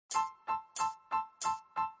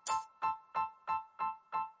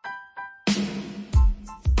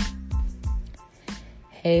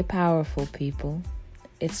Hey, powerful people.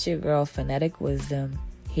 It's your girl, Phonetic Wisdom,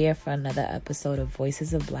 here for another episode of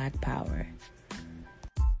Voices of Black Power.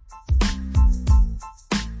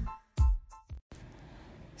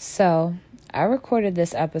 So, I recorded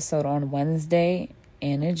this episode on Wednesday,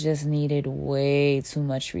 and it just needed way too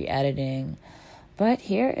much re-editing. But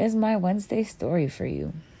here is my Wednesday story for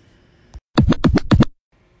you.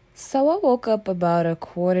 So, I woke up about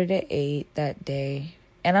 7:45 that day.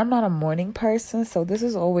 And I'm not a morning person, so this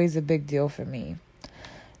is always a big deal for me.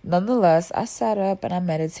 Nonetheless, I sat up and I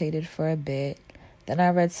meditated for a bit. Then I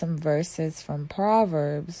read some verses from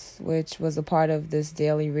Proverbs, which was a part of this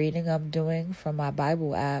daily reading I'm doing from my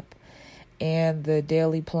Bible app. And the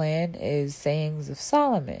daily plan is Sayings of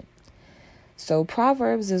Solomon. So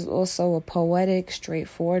Proverbs is also a poetic,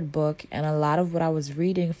 straightforward book, and a lot of what I was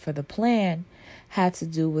reading for the plan had to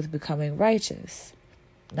do with becoming righteous.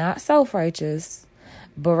 Not self-righteous,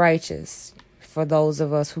 but righteous, for those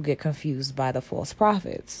of us who get confused by the false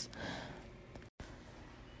prophets.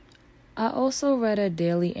 I also read a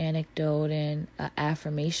daily anecdote and an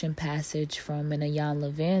affirmation passage from an Ian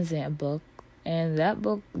Levanzant book, and that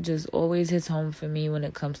book just always hits home for me when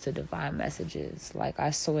it comes to divine messages. Like,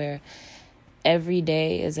 I swear, every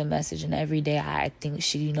day is a message, and every day I think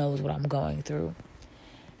she knows what I'm going through.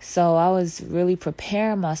 So I was really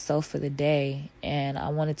preparing myself for the day, and I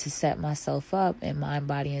wanted to set myself up in mind,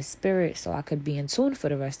 body, and spirit so I could be in tune for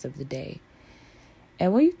the rest of the day.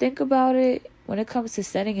 And when you think about it, when it comes to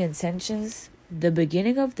setting intentions, the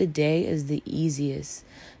beginning of the day is the easiest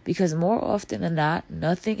because more often than not,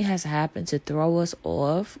 nothing has happened to throw us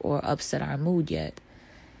off or upset our mood yet.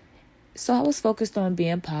 So I was focused on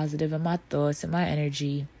being positive in my thoughts and my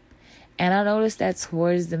energy. And I noticed that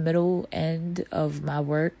towards the middle end of my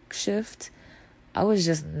work shift, I was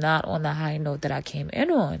just not on the high note that I came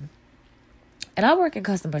in on. And I work in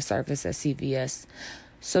customer service at CVS.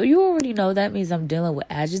 So you already know that means I'm dealing with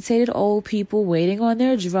agitated old people waiting on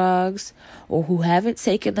their drugs, or who haven't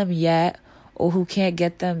taken them yet, or who can't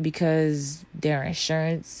get them because their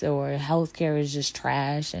insurance or healthcare is just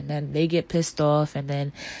trash. And then they get pissed off. And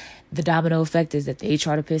then the domino effect is that they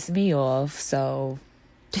try to piss me off. So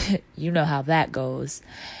you know how that goes.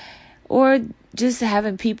 Or just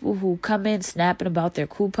having people who come in snapping about their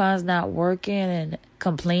coupons not working and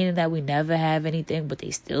complaining that we never have anything, but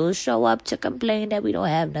they still show up to complain that we don't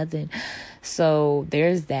have nothing. So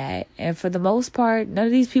there's that. And for the most part, none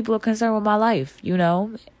of these people are concerned with my life,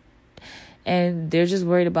 and they're just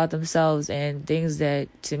worried about themselves and things that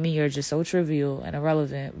to me are just so trivial and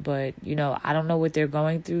irrelevant. But, I don't know what they're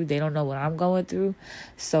going through. They don't know what I'm going through.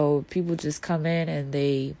 So people just come in and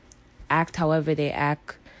they act however they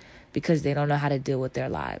act because they don't know how to deal with their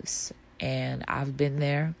lives. And I've been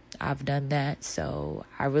there. I've done that. So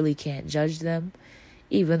I really can't judge them.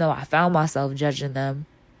 Even though I found myself judging them.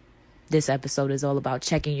 This episode is all about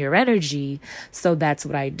checking your energy. So that's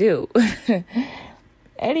what I do.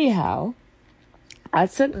 Anyhow, I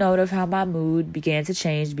took note of how my mood began to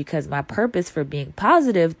change because my purpose for being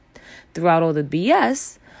positive throughout all the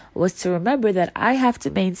BS was to remember that I have to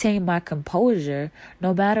maintain my composure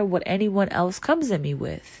no matter what anyone else comes at me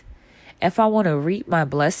with. If I want to reap my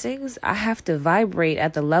blessings, I have to vibrate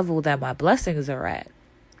at the level that my blessings are at.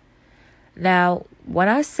 Now, when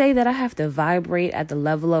I say that I have to vibrate at the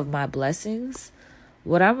level of my blessings,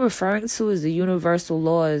 what I'm referring to is the universal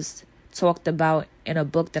laws talked about in a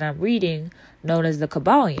book that I'm reading known as the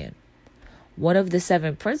Kybalion. One of the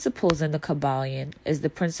 7 principles in the Kybalion is the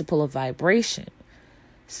principle of vibration.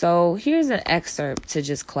 So here's an excerpt to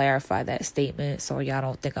just clarify that statement so y'all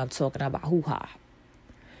don't think I'm talking about hoo-ha.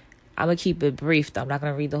 I'm going to keep it brief though. I'm not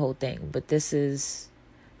going to read the whole thing, but this is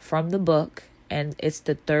from the book and it's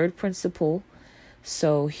the 3rd principle.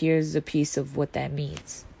 So here's a piece of what that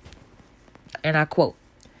means. And I quote,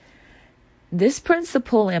 "This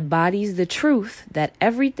principle embodies the truth that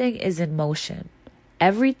everything is in motion.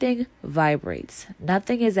 Everything vibrates.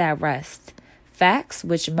 Nothing is at rest. Facts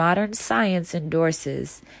which modern science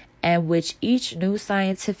endorses and which each new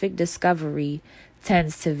scientific discovery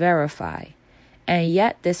tends to verify. And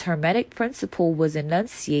yet this hermetic principle was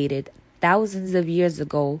enunciated thousands of years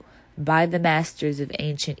ago by the masters of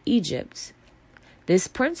ancient Egypt. This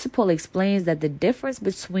principle explains that the difference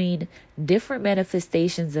between different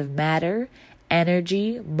manifestations of matter,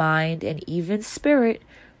 energy, mind, and even spirit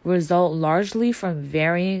result largely from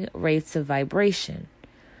varying rates of vibration.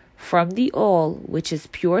 From the all, which is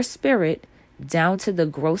pure spirit, down to the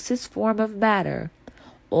grossest form of matter,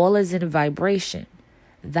 all is in vibration.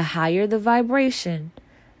 The higher the vibration,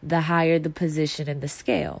 the higher the position in the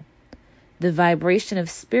scale. The vibration of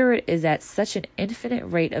spirit is at such an infinite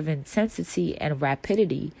rate of intensity and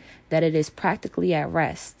rapidity that it is practically at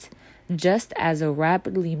rest, just as a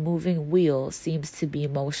rapidly moving wheel seems to be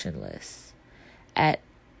motionless. At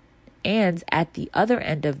the other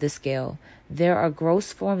end of the scale, there are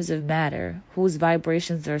gross forms of matter whose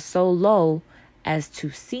vibrations are so low as to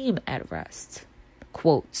seem at rest.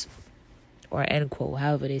 Quote, or end quote,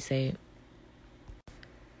 however they say it.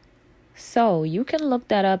 So you can look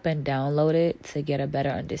that up and download it to get a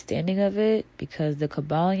better understanding of it, because the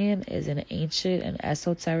Kybalion is an ancient and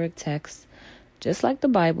esoteric text, just like the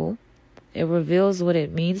Bible. It reveals what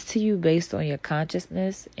it means to you based on your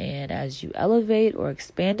consciousness, and as you elevate or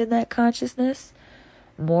expand in that consciousness,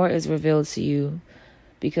 more is revealed to you,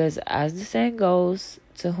 because as the saying goes,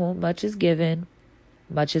 to whom much is given,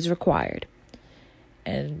 much is required.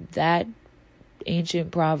 And that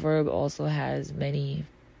ancient proverb also has many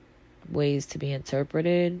ways to be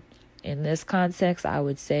interpreted. In this context, I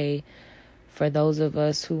would say for those of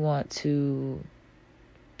us who want to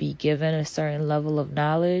be given a certain level of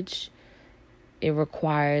knowledge, it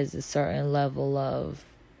requires a certain level of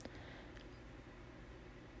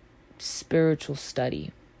spiritual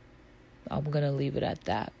study. I'm going to leave it at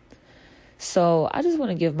that. So I just want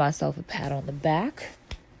to give myself a pat on the back,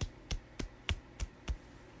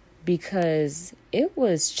 because it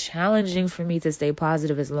was challenging for me to stay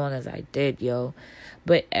positive as long as I did, yo.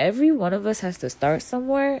 But every one of us has to start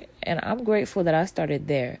somewhere, and I'm grateful that I started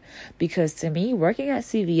there, because to me, working at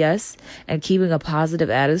CVS and keeping a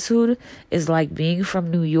positive attitude is like being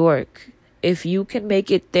from New York. If you can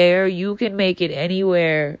make it there, you can make it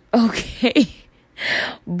anywhere, okay?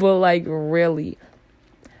 But like, really,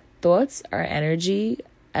 thoughts are energy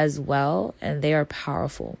as well, and they are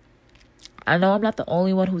powerful. I know I'm not the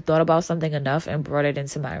only one who thought about something enough and brought it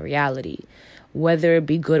into my reality, whether it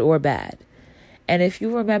be good or bad. And if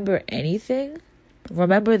you remember anything,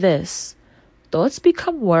 remember this: thoughts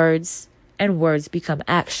become words and words become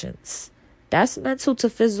actions. That's mental to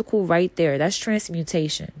physical right there. That's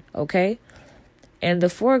transmutation, okay? And the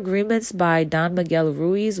Four Agreements by Don Miguel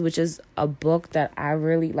Ruiz, which is a book that I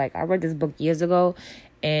really like. I read this book years ago,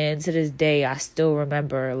 and to this day, I still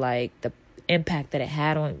remember like the impact that it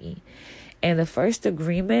had on me. And the first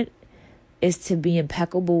agreement is to be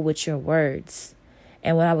impeccable with your words.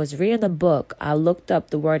 And when I was reading the book, I looked up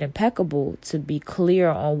the word impeccable to be clear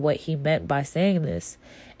on what he meant by saying this.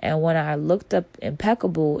 And when I looked up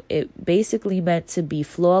impeccable, it basically meant to be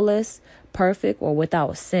flawless, perfect, or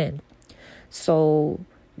without sin. So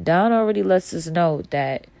Don already lets us know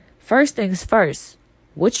that first things first,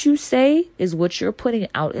 what you say is what you're putting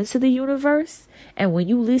out into the universe. And when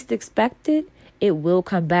you least expect it, it will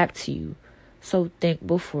come back to you. So think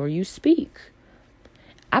before you speak.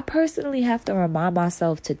 I personally have to remind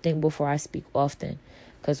myself to think before I speak often.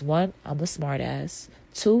 Because 1, I'm a smart ass.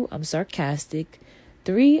 2, I'm sarcastic.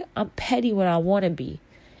 3, I'm petty when I want to be.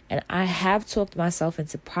 And I have talked myself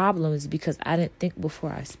into problems because I didn't think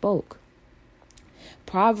before I spoke.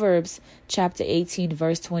 Proverbs chapter 18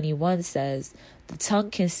 verse 21 says, "The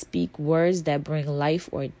tongue can speak words that bring life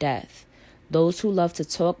or death. Those who love to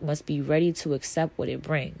talk must be ready to accept what it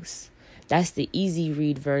brings." That's the easy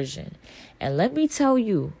read version. And let me tell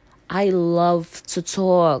you, I love to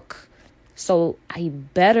talk. So I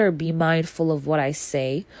better be mindful of what I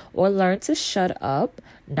say, or learn to shut up,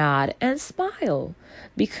 nod, and smile.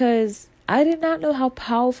 Because I did not know how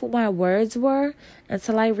powerful my words were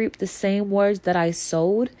until I reaped the same words that I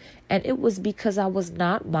sowed. And it was because I was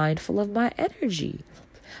not mindful of my energy.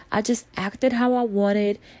 I just acted how I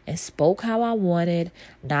wanted and spoke how I wanted,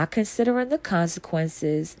 not considering the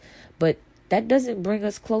consequences. But that doesn't bring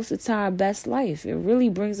us closer to our best life. It really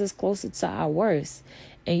brings us closer to our worst.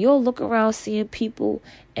 And you'll look around seeing people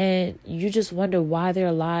and you just wonder why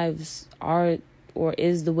their lives are or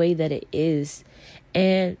is the way that it is.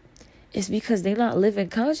 And it's because they're not living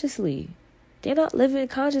consciously. They're not living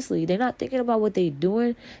consciously. They're not thinking about what they're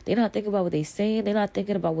doing. They're not thinking about what they're saying. They're not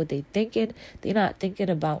thinking about what they're thinking. They're not thinking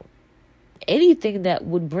about anything that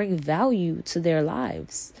would bring value to their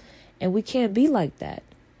lives. And we can't be like that.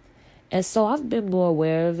 And so I've been more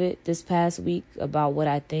aware of it this past week about what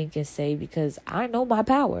I think and say, because I know my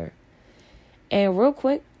power. And real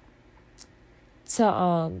quick,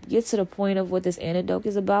 to get to the point of what this antidote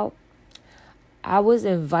is about, I was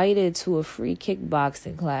invited to a free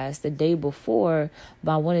kickboxing class the day before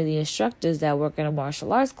by one of the instructors that work in a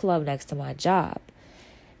martial arts club next to my job.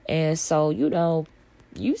 And so,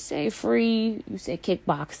 you say free, you say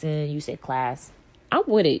kickboxing, you say class, I'm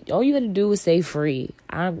with it. All you got to do is say free.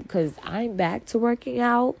 Because I'm back to working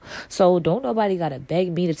out. So don't nobody got to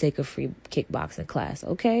beg me to take a free kickboxing class,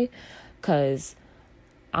 okay? Because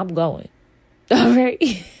I'm going. All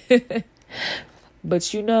right.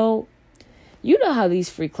 But you know how these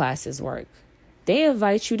free classes work. They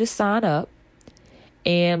invite you to sign up,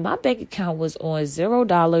 and my bank account was on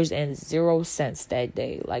 $0.00 that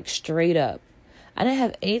day, like straight up. I didn't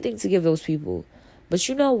have anything to give those people. But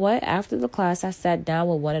you know what? After the class, I sat down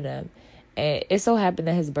with one of them, and it so happened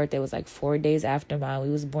that his birthday was like 4 days after mine. We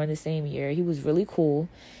was born the same year. He was really cool.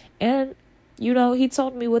 And he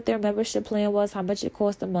told me what their membership plan was, how much it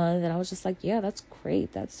cost a month. And I was just like, yeah, that's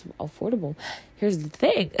great. That's affordable. Here's the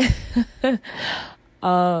thing.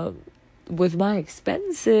 With my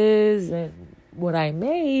expenses and what I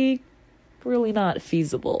make, really not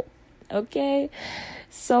feasible. Okay?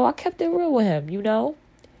 So I kept it real with him,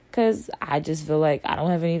 because I just feel like I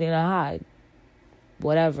don't have anything to hide.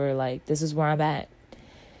 Whatever, like, this is where I'm at.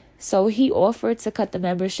 So he offered to cut the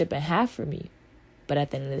membership in half for me. But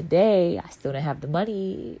at the end of the day, I still didn't have the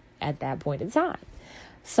money at that point in time.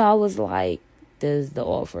 So I was like, does the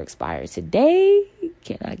offer expire today?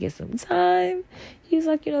 Can I get some time? He's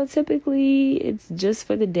like, typically it's just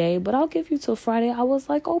for the day, but I'll give you till Friday. I was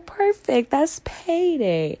like, oh, perfect. That's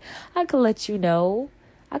payday. I could let you know.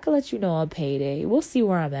 On payday. We'll see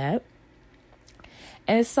where I'm at.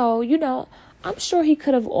 And so, I'm sure he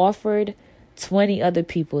could have offered 20 other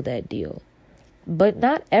people that deal, but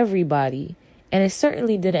not everybody. And it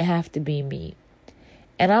certainly didn't have to be me.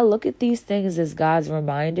 And I look at these things as God's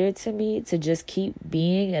reminder to me to just keep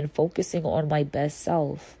being and focusing on my best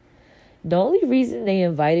self. The only reason they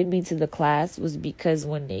invited me to the class was because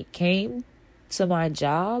when they came to my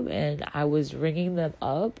job and I was ringing them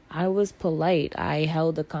up, I was polite. I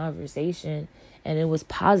held a conversation and it was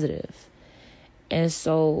positive. And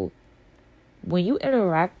so when you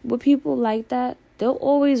interact with people like that, they'll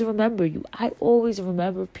always remember you. I always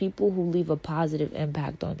remember people who leave a positive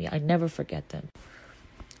impact on me. I never forget them.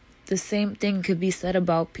 The same thing could be said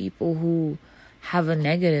about people who have a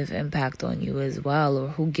negative impact on you as well, or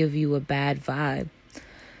who give you a bad vibe.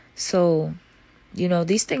 So,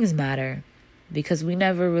 these things matter because we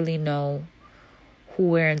never really know who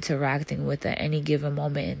we're interacting with at any given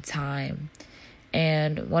moment in time.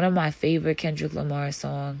 And one of my favorite Kendrick Lamar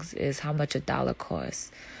songs is How Much a Dollar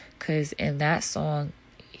Costs. Because in that song,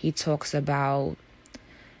 he talks about,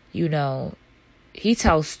 he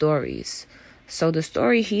tells stories. So the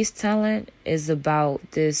story he's telling is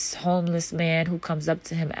about this homeless man who comes up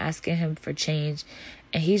to him asking him for change.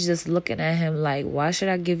 And he's just looking at him like, why should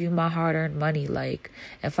I give you my hard-earned money? Like,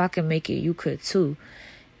 if I can make it, you could too.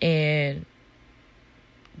 And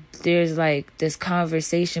there's like this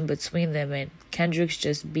conversation between them, and Kendrick's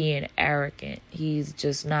just being arrogant. He's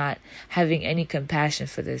just not having any compassion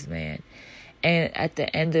for this man. And at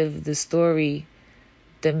the end of the story,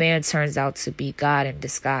 the man turns out to be God in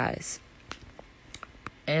disguise.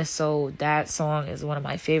 And so that song is one of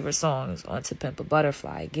my favorite songs on To Pimp a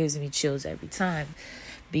Butterfly. It gives me chills every time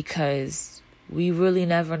because we really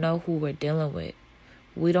never know who we're dealing with.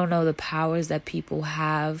 We don't know the powers that people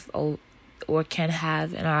have or can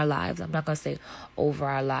have in our lives. I'm not going to say over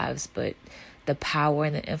our lives, but the power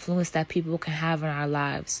and the influence that people can have in our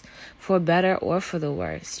lives, for better or for the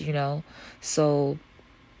worse, So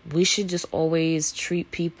we should just always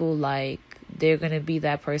treat people like they're going to be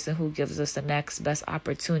that person who gives us the next best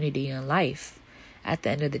opportunity in life. At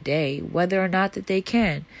the end of the day, whether or not that they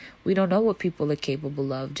can, we don't know what people are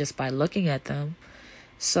capable of just by looking at them.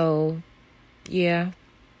 So, yeah,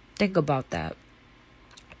 think about that.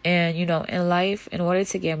 And, in life, in order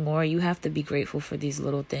to get more, you have to be grateful for these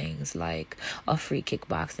little things like a free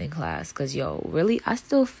kickboxing class. Because, really, I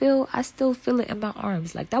still feel it in my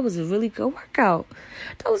arms. Like, that was a really good workout.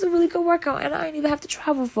 And I didn't even have to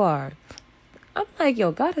travel far. I'm like,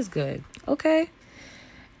 God is good. Okay.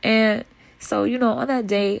 And so, on that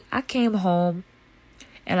day, I came home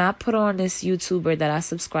and I put on this YouTuber that I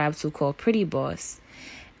subscribe to called Pretty Boss.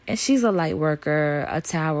 And she's a light worker, a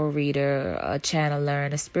tarot reader, a channeler,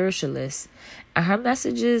 and a spiritualist. And her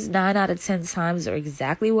messages 9 out of 10 times are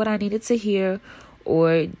exactly what I needed to hear,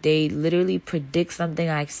 or they literally predict something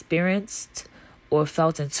I experienced or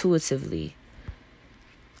felt intuitively.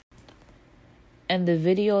 And the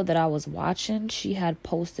video that I was watching, she had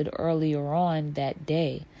posted earlier on that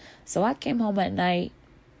day. So I came home at night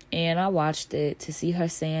and I watched it to see her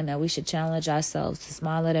saying that we should challenge ourselves to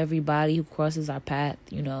smile at everybody who crosses our path,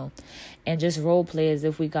 and just role play as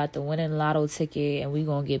if we got the winning lotto ticket and we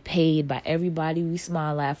going to get paid by everybody we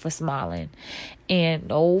smile at for smiling. And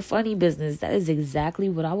no funny business. That is exactly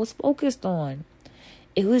what I was focused on.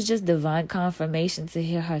 It was just divine confirmation to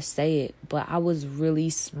hear her say it. But I was really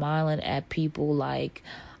smiling at people like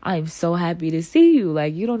I'm so happy to see you.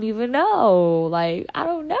 Like, you don't even know. Like, I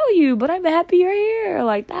don't know you, but I'm happy you're here.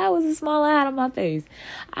 Like, that was a smile I had on my face.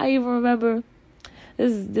 I even remember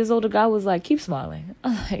this older guy was like, keep smiling.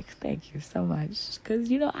 I'm like, thank you so much.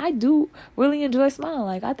 Because, I do really enjoy smiling.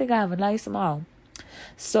 Like, I think I have a nice smile.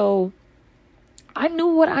 So I knew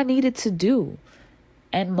what I needed to do.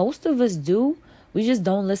 And most of us do. We just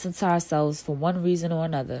don't listen to ourselves for one reason or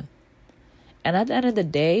another. And at the end of the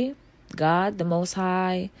day, God, the Most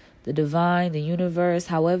High, the divine, the universe,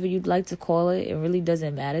 however you'd like to call it, it really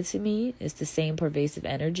doesn't matter to me. It's the same pervasive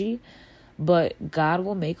energy. But God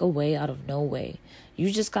will make a way out of no way.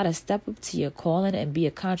 You just got to step up to your calling and be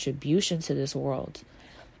a contribution to this world.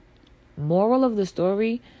 Moral of the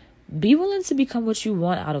story, be willing to become what you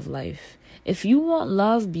want out of life. If you want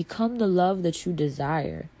love, become the love that you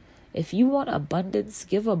desire. If you want abundance,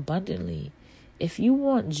 give abundantly. If you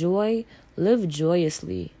want joy, live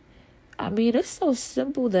joyously. I mean, it's so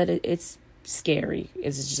simple that it's scary.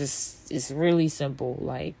 It's really simple.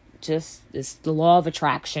 Like, it's the law of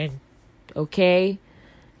attraction. Okay?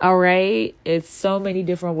 All right? It's so many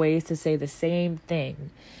different ways to say the same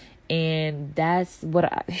thing. And that's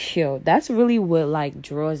that's really what like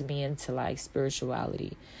draws me into like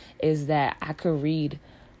spirituality, is that I could read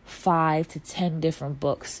 5 to 10 different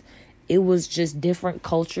books. It was just different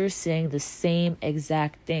cultures saying the same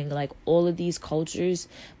exact thing. Like, all of these cultures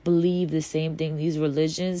believe the same thing. These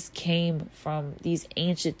religions came from these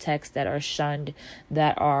ancient texts that are shunned,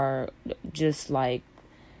 that are just like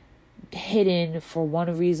hidden for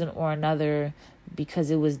one reason or another,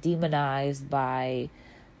 because it was demonized by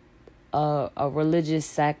a religious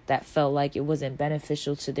sect that felt like it wasn't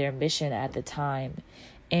beneficial to their mission at the time.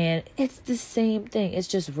 And it's the same thing. It's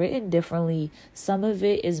just written differently. Some of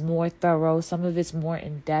it is more thorough. Some of it's more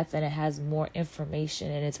in depth, and it has more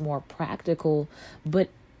information, and it's more practical. But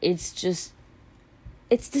it's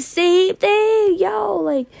the same thing, yo.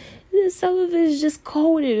 Like, some of it is just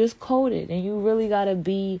coded. It's coded. And you really got to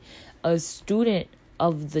be a student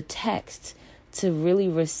of the text to really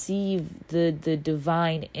receive the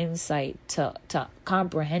divine insight, to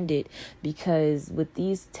comprehend it. Because with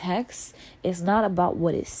these texts, it's not about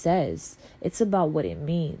what it says, it's about what it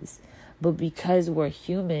means. But because we're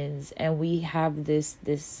humans and we have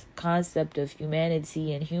this concept of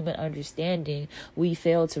humanity and human understanding, we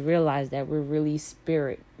fail to realize that we're really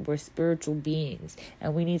we're spiritual beings,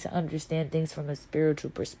 and we need to understand things from a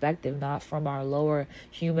spiritual perspective, not from our lower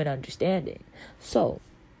human understanding. So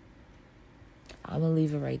I'm going to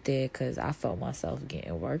leave it right there, because I felt myself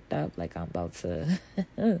getting worked up. Like, I'm about to,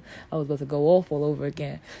 I was about to go off all over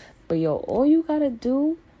again. But yo, all you got to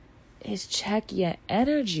do is check your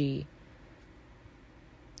energy.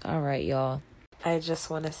 All right, y'all. I just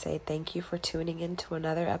want to say thank you for tuning in to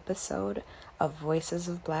another episode of Voices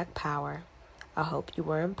of Black Power. I hope you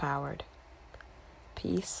were empowered.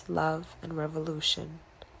 Peace, love, and revolution.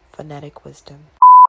 Phonetic wisdom.